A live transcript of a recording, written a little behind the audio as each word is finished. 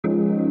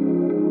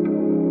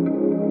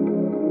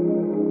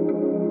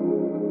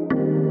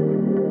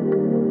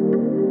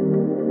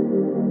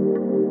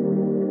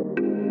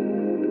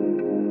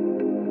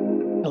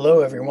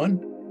Hello,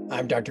 everyone.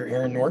 I'm Dr.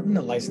 Aaron Norton,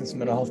 a licensed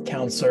mental health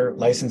counselor,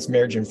 licensed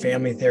marriage and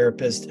family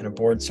therapist, and a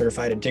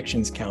board-certified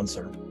addictions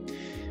counselor.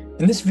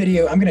 In this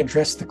video, I'm going to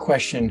address the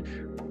question,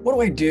 what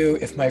do I do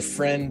if my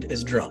friend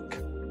is drunk?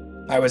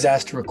 I was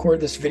asked to record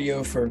this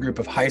video for a group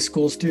of high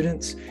school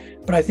students,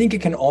 but I think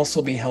it can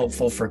also be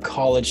helpful for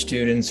college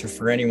students or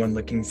for anyone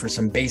looking for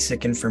some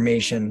basic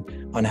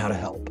information on how to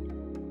help.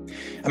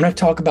 I'm going to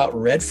talk about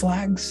red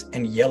flags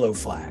and yellow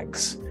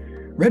flags.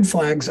 Red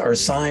flags are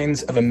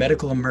signs of a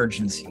medical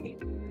emergency.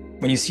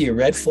 When you see a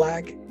red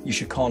flag, you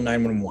should call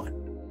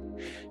 911.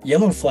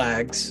 Yellow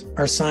flags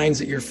are signs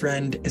that your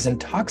friend is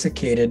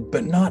intoxicated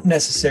but not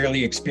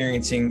necessarily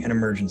experiencing an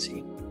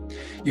emergency.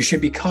 You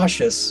should be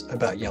cautious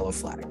about yellow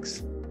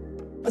flags.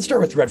 Let's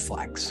start with red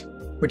flags,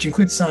 which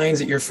include signs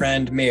that your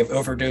friend may have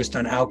overdosed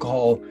on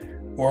alcohol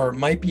or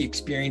might be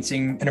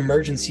experiencing an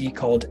emergency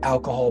called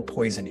alcohol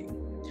poisoning.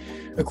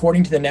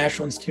 According to the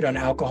National Institute on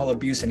Alcohol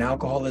Abuse and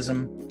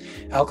Alcoholism,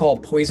 alcohol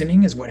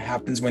poisoning is what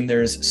happens when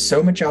there's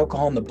so much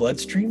alcohol in the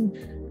bloodstream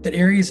that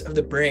areas of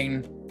the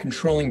brain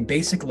controlling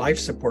basic life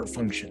support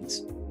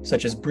functions,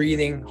 such as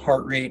breathing,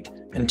 heart rate,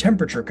 and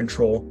temperature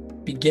control,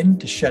 begin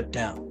to shut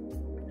down.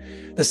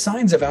 The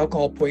signs of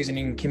alcohol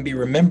poisoning can be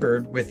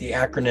remembered with the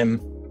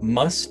acronym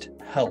MUST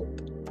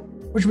HELP,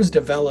 which was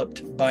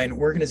developed by an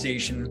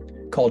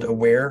organization called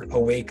Aware,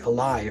 Awake,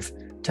 Alive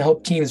to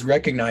help teens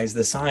recognize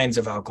the signs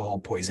of alcohol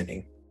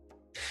poisoning.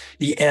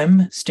 The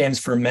M stands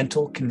for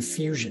mental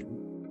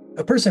confusion.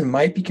 A person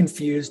might be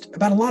confused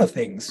about a lot of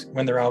things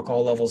when their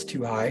alcohol level is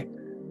too high,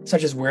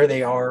 such as where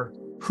they are,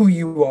 who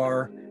you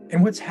are,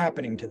 and what's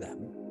happening to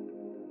them.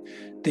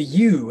 The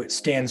U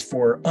stands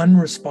for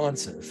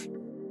unresponsive.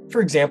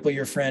 For example,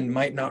 your friend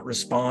might not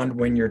respond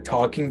when you're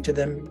talking to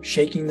them,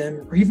 shaking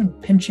them, or even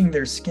pinching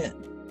their skin.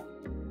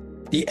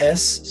 The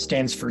S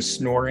stands for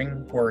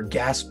snoring or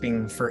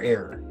gasping for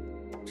air.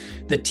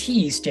 The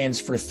T stands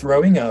for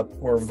throwing up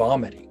or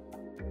vomiting.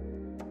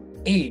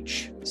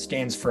 H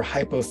stands for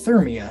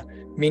hypothermia,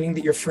 meaning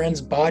that your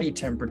friend's body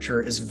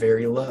temperature is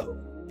very low.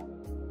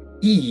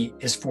 E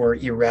is for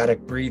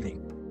erratic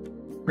breathing.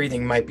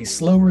 Breathing might be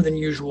slower than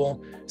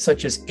usual,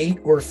 such as 8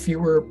 or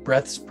fewer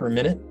breaths per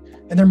minute,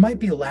 and there might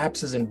be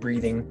lapses in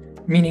breathing,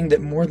 meaning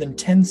that more than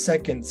 10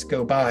 seconds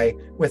go by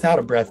without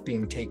a breath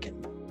being taken.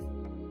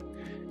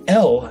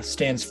 L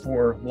stands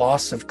for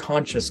loss of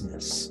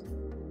consciousness.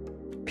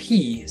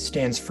 P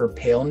stands for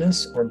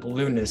paleness or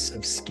blueness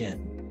of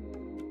skin.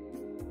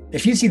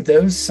 If you see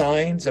those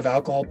signs of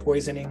alcohol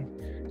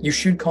poisoning, you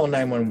should call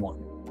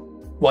 911.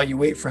 While you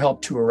wait for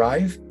help to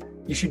arrive,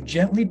 you should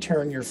gently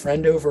turn your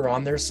friend over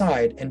on their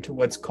side into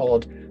what's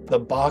called the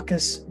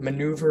Bacchus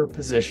maneuver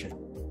position.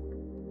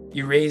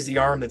 You raise the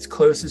arm that's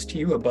closest to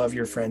you above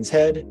your friend's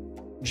head,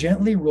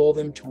 gently roll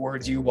them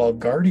towards you while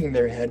guarding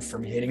their head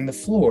from hitting the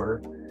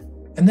floor,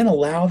 and then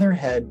allow their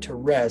head to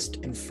rest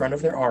in front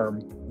of their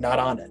arm, not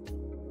on it.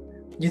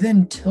 You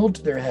then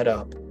tilt their head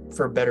up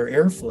for better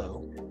airflow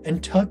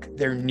and tuck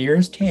their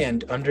nearest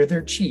hand under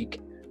their cheek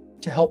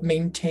to help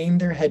maintain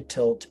their head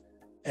tilt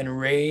and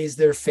raise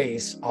their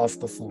face off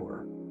the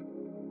floor.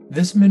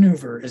 This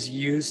maneuver is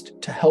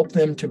used to help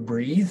them to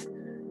breathe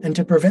and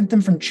to prevent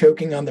them from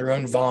choking on their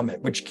own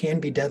vomit, which can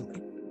be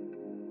deadly.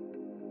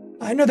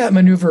 I know that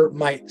maneuver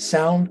might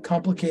sound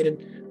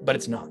complicated, but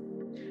it's not.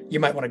 You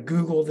might want to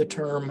Google the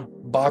term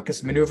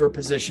Bacchus maneuver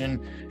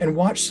position and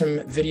watch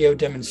some video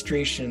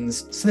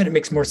demonstrations so that it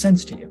makes more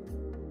sense to you.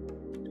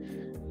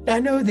 Now, I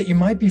know that you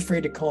might be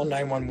afraid to call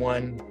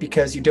 911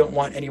 because you don't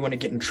want anyone to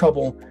get in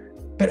trouble,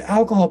 but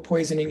alcohol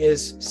poisoning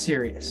is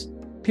serious.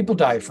 People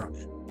die from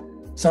it.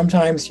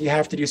 Sometimes you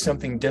have to do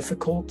something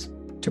difficult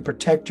to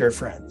protect your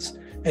friends,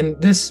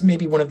 and this may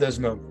be one of those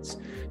moments.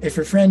 If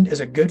your friend is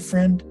a good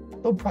friend,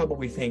 they'll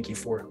probably thank you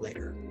for it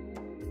later.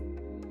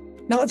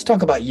 Now let's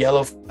talk about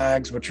yellow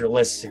flags, which are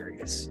less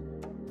serious.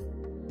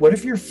 What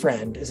if your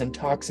friend is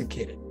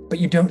intoxicated, but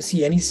you don't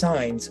see any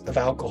signs of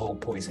alcohol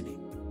poisoning?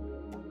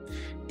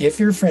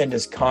 If your friend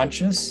is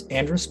conscious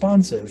and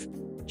responsive,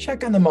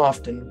 check on them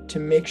often to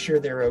make sure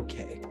they're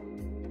okay.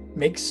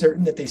 Make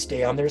certain that they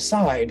stay on their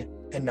side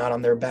and not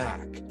on their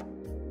back.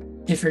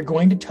 If you're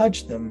going to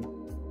touch them,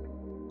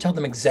 tell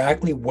them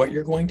exactly what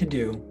you're going to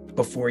do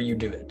before you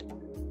do it.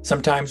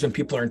 Sometimes when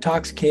people are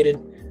intoxicated,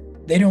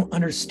 they don't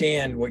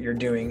understand what you're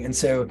doing, and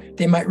so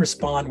they might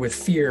respond with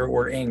fear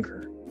or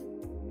anger.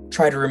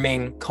 Try to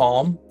remain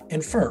calm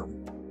and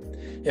firm.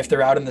 If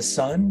they're out in the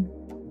sun,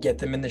 get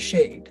them in the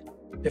shade.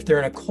 If they're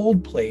in a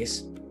cold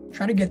place,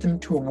 try to get them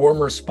to a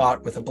warmer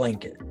spot with a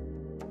blanket.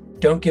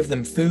 Don't give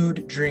them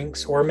food,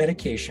 drinks, or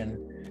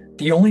medication.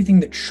 The only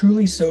thing that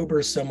truly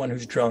sobers someone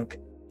who's drunk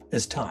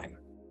is time.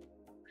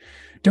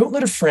 Don't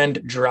let a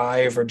friend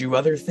drive or do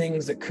other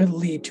things that could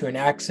lead to an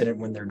accident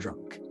when they're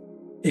drunk.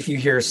 If you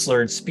hear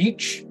slurred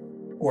speech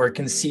or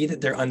can see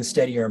that they're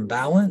unsteady or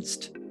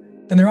imbalanced,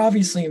 then they're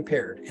obviously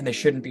impaired and they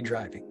shouldn't be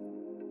driving.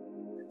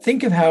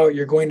 Think of how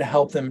you're going to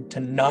help them to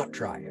not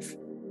drive.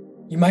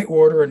 You might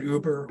order an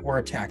Uber or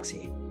a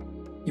taxi.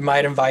 You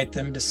might invite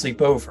them to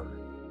sleep over.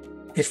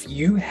 If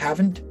you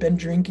haven't been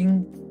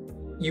drinking,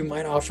 you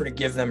might offer to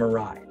give them a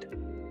ride.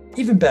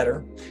 Even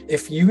better,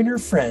 if you and your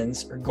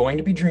friends are going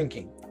to be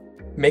drinking,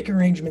 make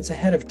arrangements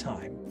ahead of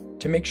time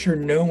to make sure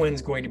no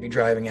one's going to be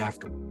driving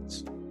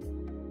afterwards.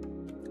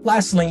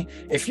 Lastly,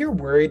 if you're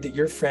worried that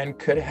your friend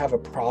could have a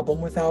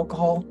problem with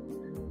alcohol,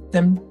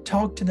 then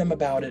talk to them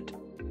about it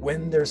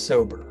when they're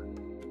sober.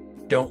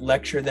 Don't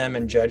lecture them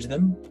and judge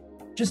them.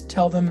 Just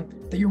tell them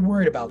that you're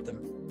worried about them.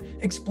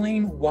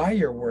 Explain why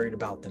you're worried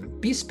about them.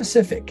 Be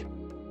specific.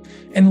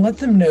 And let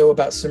them know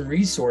about some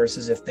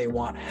resources if they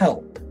want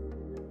help.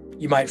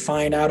 You might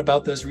find out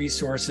about those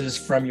resources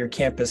from your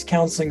campus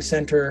counseling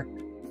center,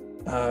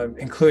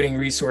 including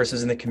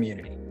resources in the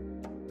community.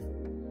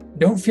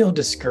 Don't feel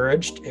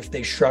discouraged if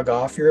they shrug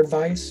off your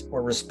advice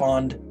or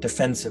respond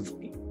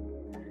defensively.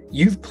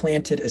 You've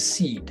planted a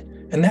seed,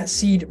 and that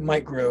seed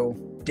might grow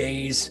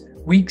days,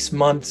 weeks,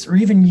 months, or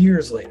even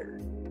years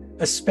later,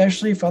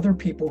 especially if other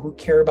people who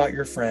care about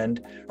your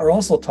friend are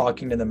also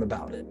talking to them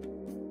about it.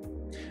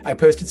 I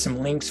posted some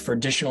links for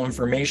additional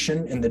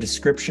information in the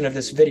description of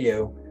this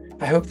video.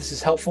 I hope this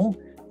is helpful,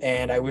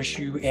 and I wish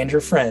you and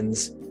your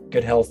friends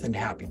good health and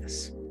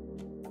happiness.